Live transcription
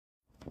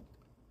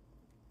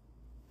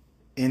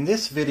In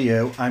this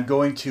video, I'm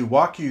going to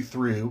walk you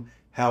through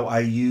how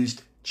I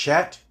used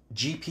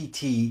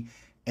ChatGPT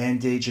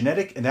and a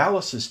genetic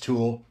analysis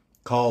tool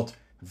called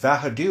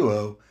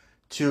Vahaduo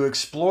to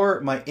explore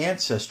my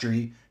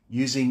ancestry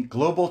using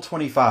Global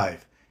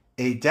 25,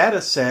 a data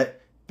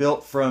set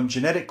built from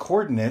genetic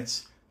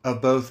coordinates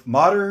of both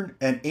modern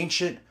and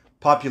ancient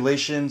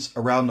populations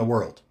around the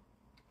world.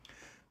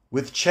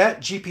 With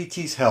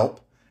ChatGPT's help,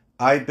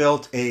 I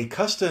built a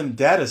custom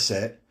data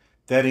set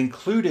that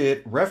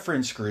included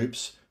reference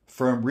groups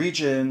from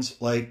regions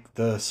like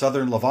the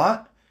Southern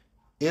Levant,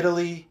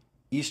 Italy,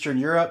 Eastern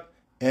Europe,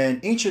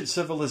 and ancient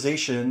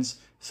civilizations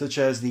such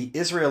as the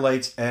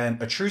Israelites and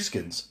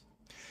Etruscans.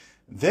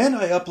 Then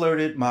I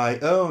uploaded my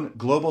own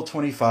Global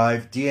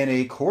 25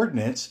 DNA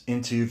coordinates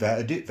into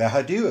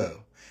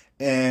Vahaduo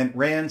and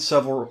ran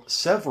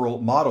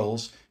several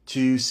models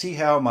to see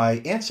how my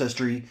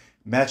ancestry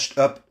matched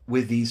up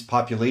with these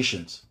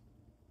populations.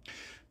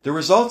 The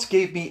results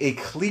gave me a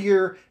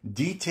clear,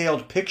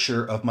 detailed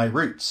picture of my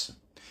roots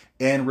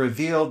and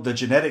revealed the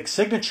genetic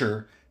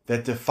signature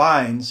that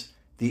defines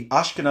the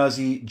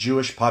Ashkenazi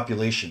Jewish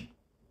population.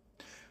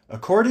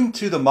 According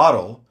to the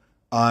model,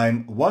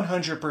 I'm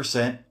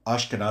 100%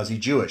 Ashkenazi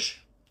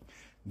Jewish.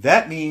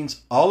 That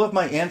means all of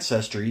my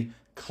ancestry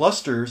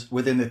clusters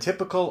within the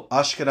typical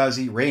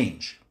Ashkenazi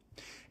range,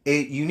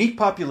 a unique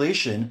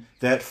population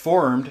that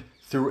formed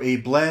through a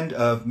blend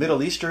of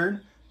Middle Eastern,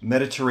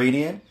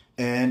 Mediterranean,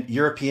 and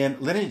European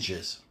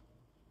lineages.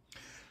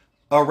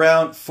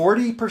 Around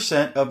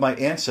 40% of my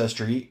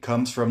ancestry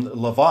comes from the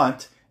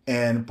Levant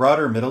and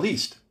broader Middle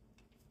East,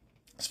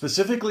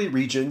 specifically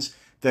regions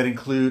that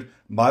include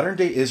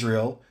modern-day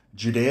Israel,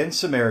 Judea and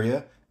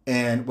Samaria,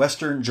 and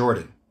Western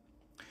Jordan.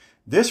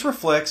 This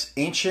reflects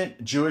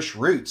ancient Jewish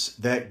roots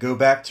that go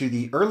back to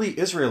the early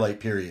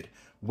Israelite period,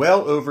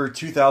 well over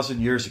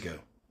 2,000 years ago.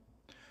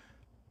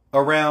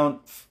 Around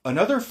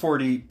another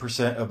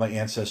 40% of my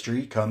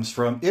ancestry comes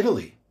from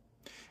Italy,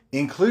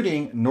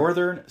 including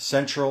northern,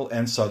 central,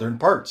 and southern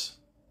parts.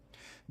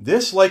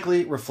 This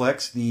likely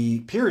reflects the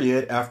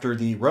period after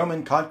the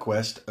Roman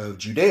conquest of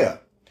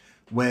Judea,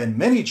 when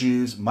many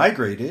Jews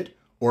migrated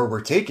or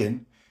were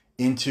taken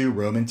into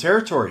Roman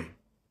territory.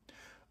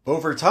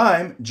 Over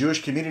time,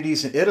 Jewish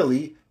communities in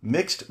Italy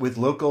mixed with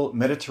local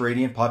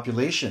Mediterranean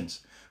populations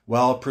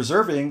while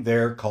preserving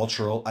their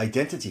cultural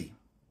identity.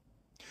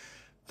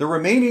 The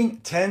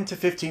remaining 10 to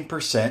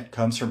 15%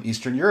 comes from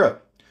Eastern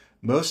Europe,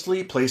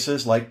 mostly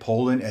places like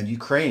Poland and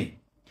Ukraine.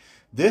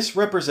 This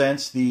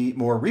represents the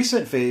more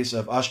recent phase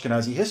of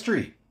Ashkenazi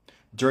history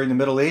during the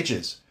Middle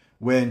Ages,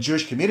 when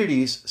Jewish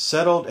communities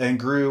settled and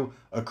grew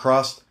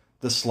across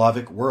the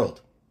Slavic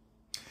world.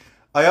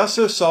 I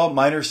also saw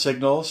minor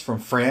signals from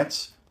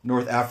France,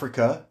 North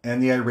Africa,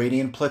 and the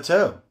Iranian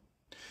Plateau,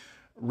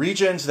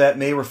 regions that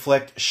may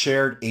reflect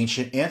shared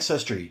ancient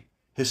ancestry,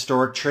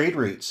 historic trade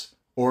routes,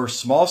 or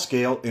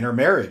small-scale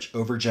intermarriage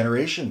over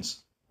generations.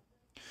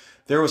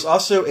 There was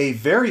also a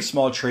very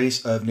small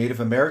trace of Native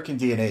American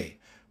DNA,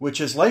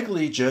 which is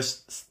likely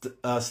just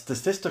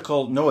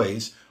statistical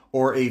noise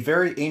or a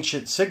very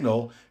ancient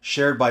signal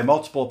shared by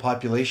multiple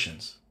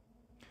populations.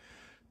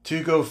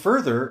 To go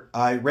further,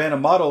 I ran a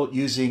model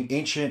using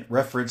ancient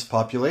reference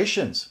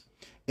populations.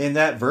 In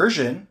that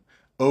version,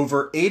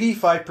 over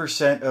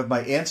 85% of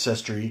my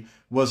ancestry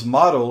was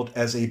modeled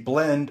as a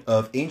blend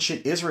of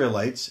ancient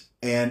Israelites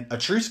and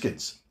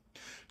Etruscans,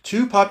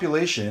 two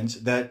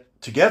populations that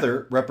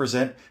together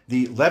represent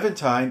the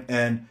Levantine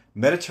and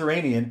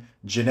Mediterranean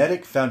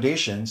genetic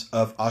foundations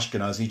of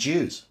Ashkenazi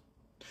Jews.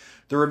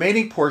 The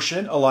remaining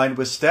portion aligned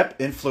with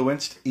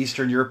steppe-influenced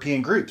Eastern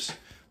European groups,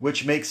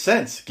 which makes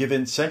sense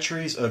given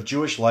centuries of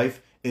Jewish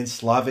life in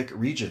Slavic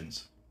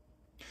regions.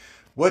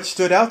 What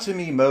stood out to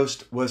me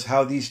most was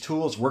how these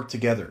tools work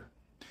together.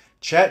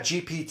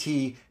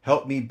 ChatGPT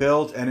helped me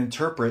build and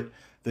interpret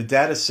the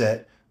data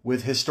set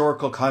with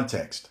historical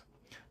context,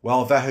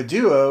 while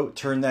Vahaduo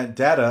turned that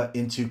data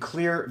into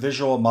clear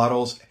visual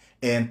models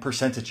and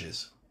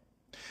percentages.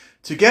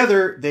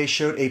 Together, they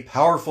showed a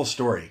powerful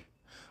story,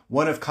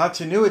 one of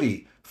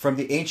continuity from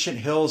the ancient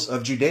hills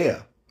of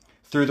Judea,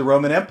 through the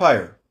Roman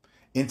Empire,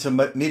 into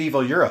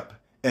medieval Europe,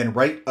 and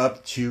right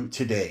up to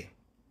today.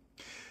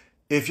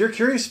 If you're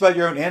curious about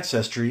your own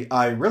ancestry,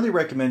 I really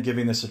recommend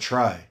giving this a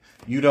try.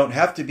 You don't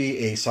have to be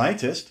a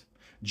scientist.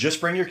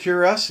 Just bring your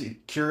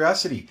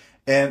curiosity,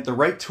 and the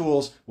right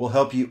tools will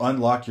help you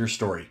unlock your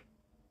story.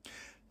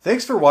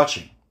 Thanks for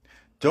watching.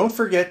 Don't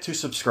forget to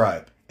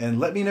subscribe, and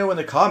let me know in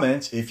the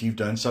comments if you've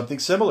done something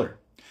similar.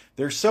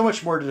 There's so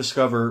much more to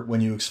discover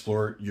when you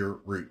explore your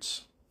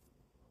roots.